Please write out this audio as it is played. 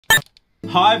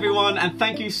Hi everyone, and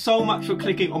thank you so much for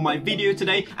clicking on my video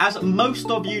today. As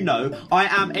most of you know, I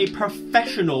am a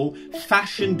professional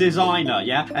fashion designer,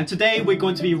 yeah? And today we're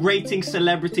going to be rating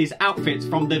celebrities' outfits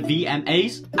from the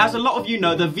VMAs. As a lot of you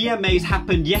know, the VMAs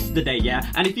happened yesterday, yeah?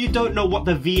 And if you don't know what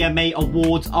the VMA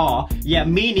awards are, yeah,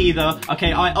 me neither.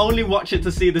 Okay, I only watch it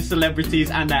to see the celebrities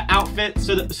and their outfits.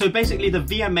 So basically the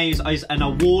VMAs is an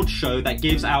award show that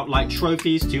gives out like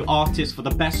trophies to artists for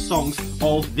the best songs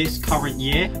of this current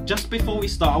year. Just before we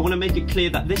start, I want to make it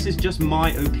clear that this is just my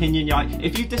opinion, yeah?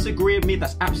 If you disagree with me,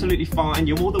 that's absolutely fine.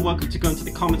 You're more than welcome to go into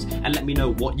the comments and let me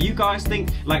know what you guys think.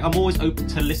 Like, I'm always open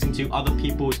to listen to other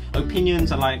people's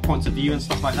opinions and like points of view and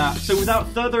stuff like that. So without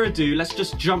further adu, let's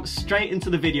just jump straight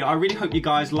into the video. I really hope you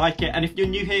guys like it, and if you're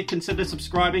new here, consider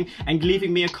subscribing and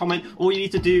leaving me a comment. All you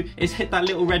need to do is hit that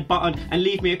little red button and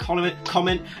leave me a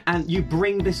comment, and you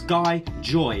bring this guy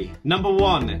joy. Number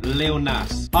 1, Lil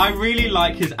Nas. I really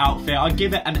like his outfit. I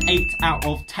give it an 8 out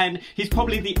of 10. He's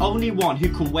probably the only one who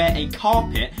can wear a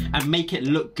carpet and make it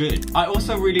look good. I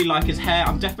also really like his hair.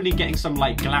 I'm definitely getting some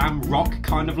like glam rock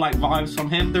kind of like vibes from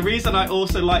him. The reason I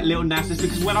also like Lil Nas is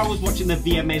because when I was watching the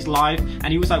VMAs live and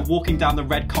he was like walking down the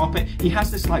red carpet, he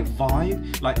has this like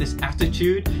vibe, like this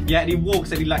attitude, yeah, and he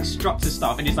walks and he like struts his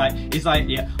stuff and he's like,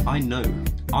 yeah, I know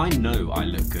I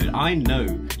look good. I know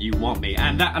you want me.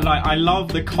 And that, like, I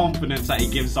love the confidence that he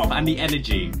gives off and the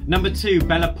energy. Number 2,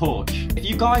 Bella Poarch. If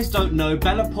you guys don't know,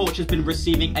 Bella Poarch has been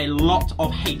receiving a lot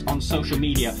of hate on social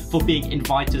media for being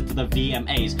invited to the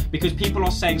VMAs, because people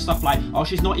are saying stuff like, oh,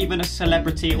 she's not even a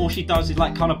celebrity, all she does is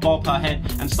like kind of bob her head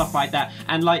and stuff like that.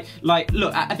 And like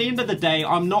look, at the end of the day,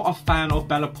 I'm not a fan of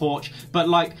Bella Poarch, but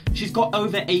like, she's got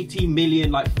over 80 million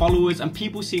like followers and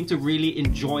people seem to really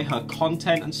enjoy her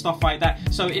content and stuff like that.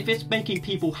 So if it's making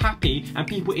people happy and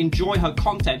people enjoy her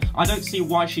content, I don't see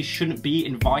why she shouldn't be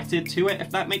invited to it,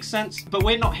 if that makes sense. But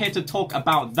we're not here to talk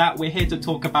about that. We're here to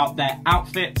talk about their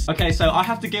outfits. Okay, so I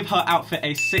have to give her outfit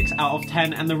a 6 out of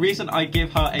 10. And the reason I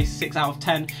give her a 6 out of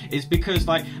 10 is because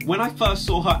like when I first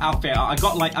saw her outfit, I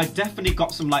definitely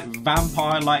got some like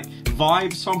vampire like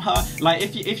vibes from her. Like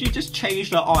if you just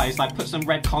changed her eyes, like put some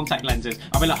red contact lenses,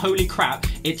 I'll be like, holy crap,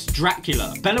 it's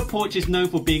Dracula. Bella Poarch is known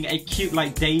for being a cute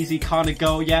like Daisy kind of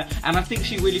girl, yeah, and I think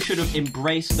she really should have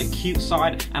embraced the cute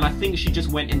side, and I think she just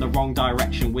went in the wrong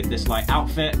direction with this like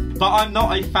outfit. But I'm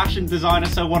not a fashion designer,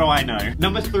 so what do I know?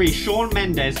 Number 3, Shawn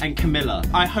Mendes and Camilla.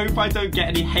 I hope I don't get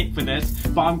any hate for this,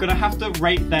 but I'm gonna have to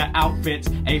rate their outfits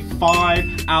a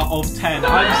 5 out of 10.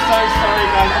 I'm so sorry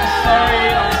guys,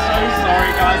 I'm so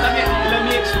sorry guys. Let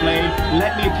me explain.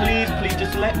 Please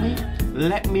just let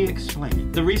me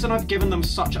explain. The reason I've given them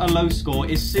such a low score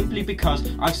is simply because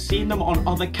I've seen them on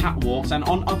other catwalks, and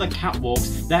on other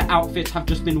catwalks, their outfits have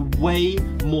just been way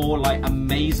more like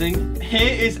amazing.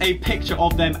 Here is a picture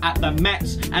of them at the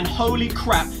Mets, and holy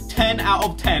crap, 10 out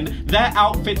of 10. Their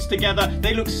outfits together,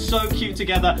 they look so cute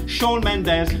together. Shawn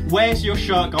Mendes, where's your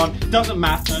shirt gone? Doesn't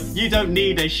matter, you don't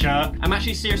need a shirt. I'm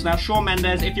actually serious now. Shawn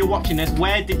Mendes, if you're watching this,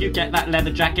 where did you get that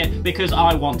leather jacket? Because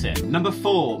I want it. Number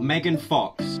 4, Megan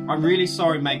Fox. I'm really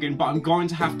sorry, Megan, but I'm going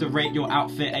to have to rate your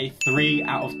outfit a 3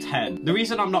 out of 10. The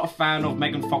reason I'm not a fan of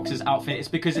Megan Fox's outfit is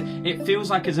because it feels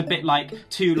like it's a bit like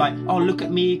too like, oh, look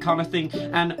at me kind of thing.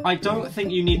 And I don't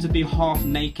think you need to be half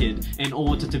naked in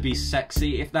order to be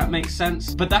sexy, if that makes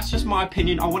sense. But that's just my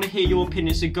opinion. I want to hear your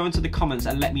opinion, so go into the comments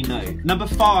and let me know. Number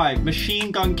 5,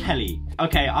 Machine Gun Kelly.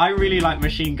 Okay, I really like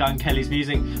Machine Gun Kelly's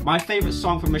music. My favorite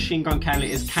song from Machine Gun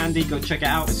Kelly is Candy. Go check it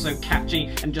out. It's so catchy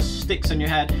and just sticks on your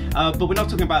head. But we're not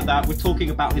talking about that. We're talking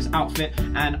about his outfit,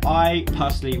 and I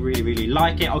personally really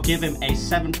like it. I'll give him a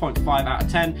 7.5 out of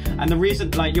 10. And the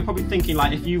reason, like, you're probably thinking,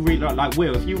 like, if you really like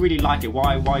Will, if you really like it,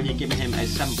 why are you giving him a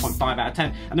 7.5 out of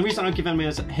 10? And the reason I'm giving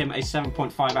him a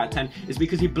 7.5 out of 10 is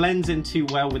because he blends in too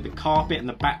well with the carpet and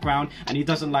the background, and he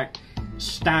doesn't like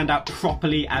stand out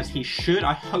properly as he should.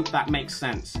 I hope that makes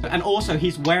sense. And also,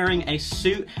 he's wearing a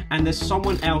suit, and there's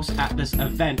someone else at this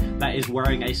event that is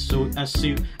wearing a suit,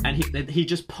 and he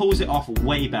just pulls it off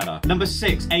way better. Number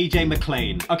 6, AJ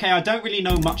McLean. Okay, I don't really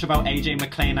know much about AJ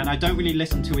McLean, and I don't really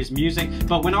listen to his music,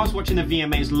 but when I was watching the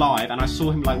VMAs live and I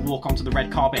saw him like walk onto the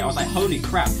red carpet, I was like, holy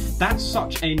crap, that's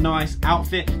such a nice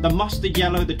outfit. The mustard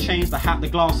yellow, the chains, the hat, the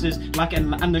glasses, like,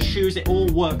 and the shoes, it all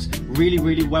works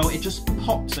really well. It just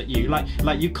pops at you. Like,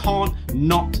 Like, you can't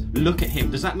not look at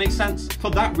him. Does that make sense?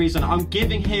 For that reason, I'm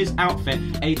giving his outfit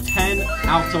a 10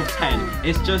 out of 10.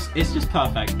 It's just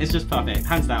perfect. It's just perfect.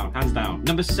 Hands down, hands down.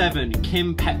 Number 7,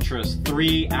 Kim Petras,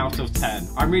 3 out of 10.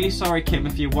 I'm really sorry, Kim,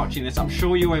 if you're watching this. I'm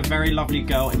sure you're a very lovely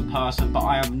girl in person, but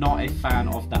I am not a fan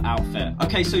of the outfit.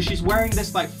 Okay, so she's wearing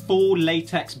this like full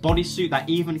latex bodysuit that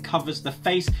even covers the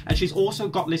face, and she's also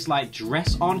got this like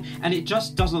dress on, and it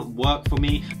just doesn't work for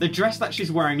me. The dress that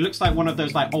she's wearing looks like one of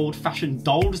those like old-fashioned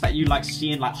dolls that you like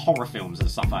see in like horror films and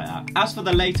stuff like that. As for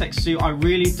the latex suit, I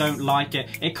really don't like it.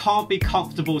 It can't be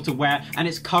comfortable to wear, and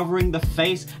it's covering the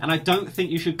face, and I don't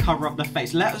think you should cover up the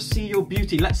face. Let us see your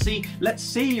beauty. Let's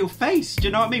see your face. Do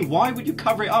you know what I mean? Why would you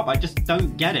cover it up? I just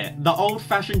don't get it. The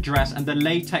old-fashioned dress and the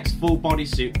latex full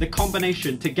bodysuit, the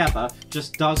combination together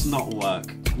just does not work.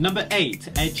 Number 8,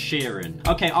 Ed Sheeran.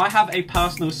 Okay, I have a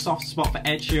personal soft spot for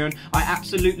Ed Sheeran. I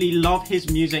absolutely love his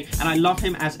music, and I love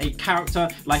him as a character.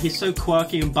 Like, he's so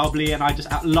quirky and bubbly, and I just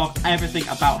love everything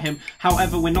about him.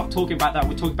 However, we're not talking about that.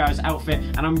 We're talking about his outfit,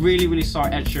 and I'm really, really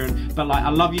sorry, Ed Sheeran, but like, I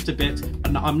love you to bits,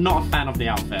 and I'm not a fan of the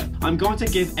outfit. I'm going to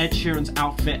give Ed Sheeran's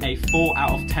outfit a 4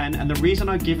 out of 10, and the reason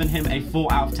I've given him a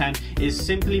 4 out of 10 is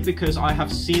simply because I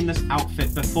have seen this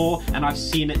outfit before, and I've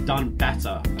seen it done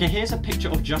better. Okay, here's a picture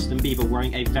of Justin Bieber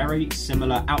wearing a very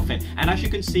similar outfit, and as you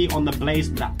can see on the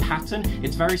blazer, that pattern,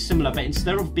 it's very similar, but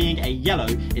instead of being a yellow,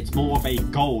 it's more of a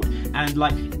gold, and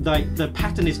like the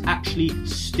pattern is actually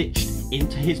stitched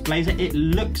into his blazer. It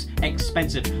looks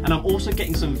expensive, and I'm also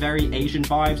getting some very Asian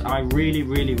vibes. I really,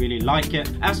 really, really like it.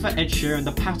 As for Ed Sheeran,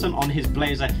 the pattern on his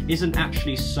blazer isn't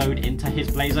actually sewed into his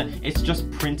blazer, it's just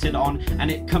printed on, and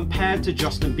it compared to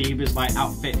Justin Bieber's like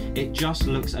outfit, it just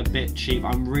looks a bit cheap.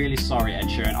 I'm really sorry, Ed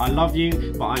Sheeran. I love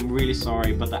you, but I'm really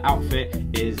sorry, but the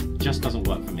outfit just doesn't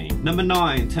work for me. Number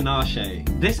 9,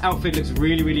 Tinashe. This outfit looks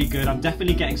really, really good. I'm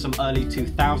definitely getting some early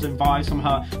 2000 vibes from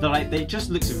her. It just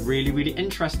looks really, really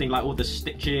interesting, like all the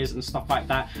stitches and stuff like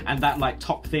that, and that like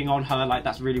top thing on her, like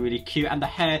that's really, really cute, and the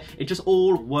hair, it just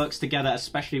all works together,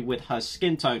 especially with her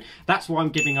skin tone. That's why I'm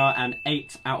giving her an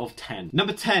 8 out of 10.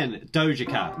 Number 10, Doja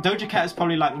Cat. Doja Cat is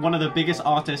probably like one of the biggest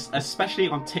artists, especially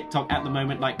on TikTok at the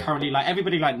moment. Like currently, like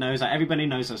everybody like knows, like everybody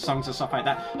knows her songs and stuff like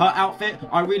that. Her outfit,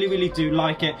 I really, really do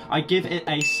like it. I give it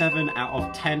a 7 out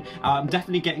of 10. I'm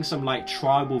definitely getting some like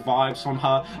tribal vibes from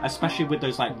her, especially with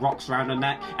those like rocks around her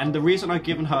neck. And the reason I've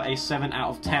given her a 7 out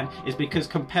of 10 is because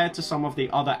compared to some of the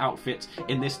other outfits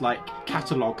in this like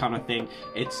catalog kind of thing,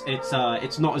 it's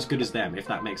not as good as them, if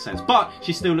that makes sense. But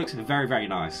she still looks very, very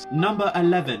nice. Number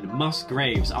 11,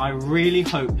 Musgraves. I really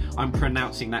hope I'm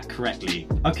pronouncing that correctly.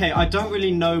 Okay, I don't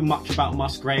really know much about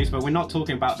Musgraves, but we're not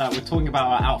talking about that. We're talking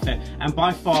about her outfit, and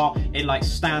by far it like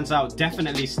stands out,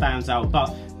 definitely stands out. But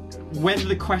whether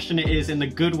the question is in the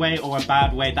good way or a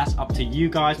bad way, that's up to you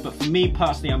guys. But for me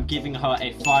personally, I'm giving her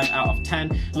a 5 out of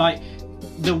 10. Like,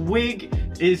 the wig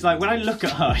is like, when I look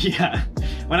at her, yeah,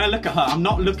 when I look at her, I'm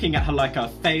not looking at her like her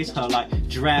face, her like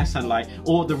dress, and like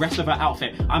all the rest of her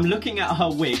outfit. I'm looking at her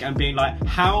wig and being like,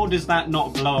 how does that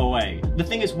not blow away? The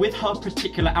thing is, with her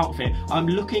particular outfit, I'm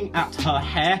looking at her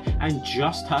hair and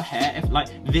just her hair, if like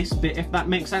this bit, if that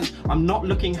makes sense. I'm not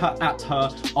looking at her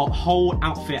whole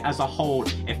outfit as a whole,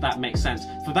 if that makes sense.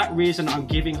 For that reason, I'm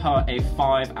giving her a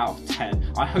 5 out of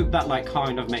 10. I hope that like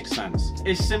kind of makes sense.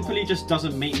 It simply just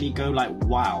doesn't make me go like,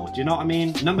 wow, do you know what I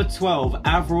mean? Number 12,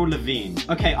 Avril Lavigne.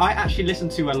 Okay, I actually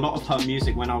listened to a lot of her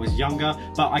music when I was younger,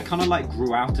 but I kind of like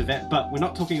grew out of it. But we're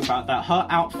not talking about that. Her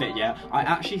outfit, yeah, I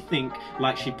actually think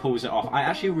like she pulls it off. I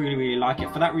actually really, really like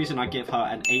it. For that reason, I give her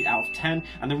an 8 out of 10.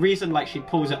 And the reason like she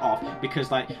pulls it off,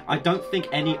 because like I don't think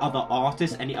any other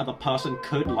artist, any other person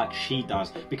could like she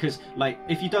does. Because like,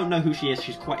 if you don't know who she is,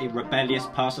 she's quite a rebellious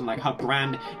person. Like, her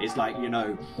brand is like, you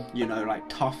know, like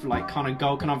tough, like kind of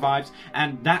girl kind of vibes,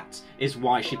 and that is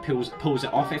why she pulls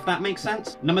it off, if that makes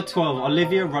sense. Number 12,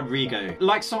 Olivia Rodrigo.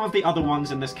 Like some of the other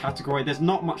ones in this category, there's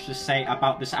not much to say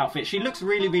about this outfit. She looks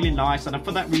really, really nice, and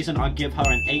for that reason, I give her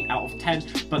an 8 out of 10.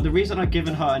 But the reason I've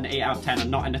given her an 8 out of 10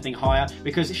 and not anything higher,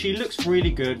 because she looks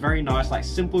really good, very nice, like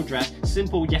simple dress,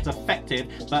 simple yet effective,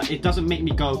 but it doesn't make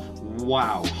me go,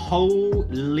 wow,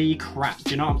 holy crap.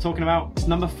 Do you know what I'm talking about?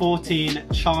 Number 14,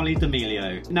 Charli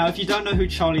D'Amelio. Now, if you don't know who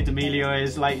Charli D'Amelio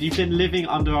is, like, you've been living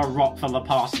under a rock for the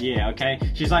past year, okay?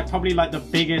 She's like probably like the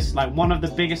biggest, like one of the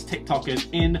biggest TikTokers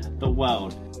in the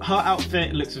world. Her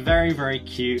outfit looks very, very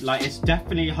cute. Like, it's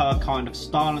definitely her kind of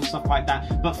style and stuff like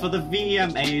that. But for the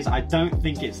VMAs, I don't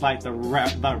think it's like the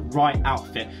right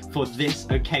outfit for this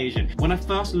occasion. When I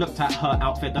first looked at her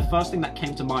outfit, the first thing that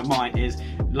came to my mind is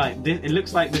Like, it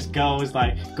looks like this girl is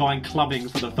like going clubbing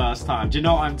for the first time. Do you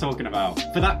know what I'm talking about?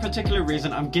 For that particular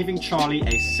reason, I'm giving Charlie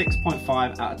a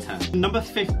 6.5 out of 10. Number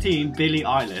 15, Billie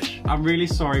Eilish. I'm really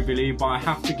sorry, Billie, but I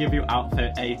have to give your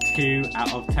outfit a 2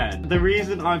 out of 10. The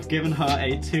reason I've given her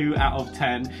a 2 out of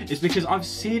 10 is because I've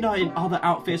seen her in other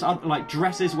outfits, like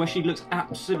dresses where she looks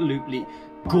absolutely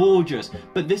gorgeous,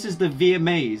 but this is the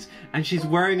VMAs and she's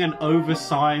wearing an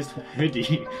oversized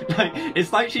hoodie. Like,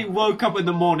 it's like she woke up in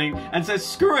the morning and said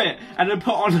screw it and then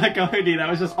put on like a hoodie that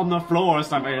was just on the floor or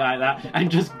something like that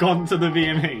and just gone to the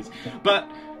VMAs. But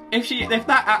if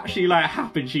that actually like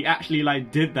happened, she actually like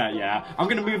did that, yeah, I'm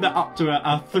gonna move that up to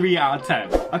a 3 out of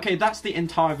 10. Okay, that's the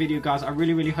entire video, guys. I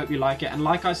really hope you like it, and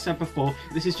like I said before,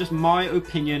 this is just my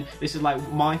opinion, this is like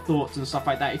my thoughts and stuff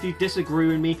like that. If you disagree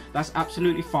with me, that's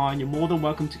absolutely fine. You're more than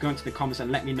welcome to go into the comments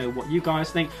and let me know what you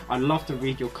guys think. I'd love to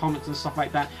read your comments and stuff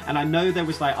like that. And I know there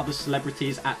was like other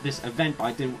celebrities at this event,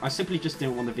 but I simply just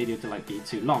didn't want the video to like be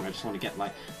too long. I just want to get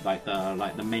like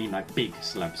the main like big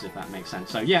celebs, if that makes sense.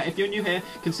 So yeah, if you're new here,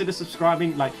 consider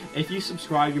subscribing. Like, if you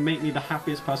subscribe, you make me the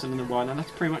happiest person in the world. And that's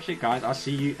pretty much it, guys. I'll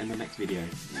see you in the next video.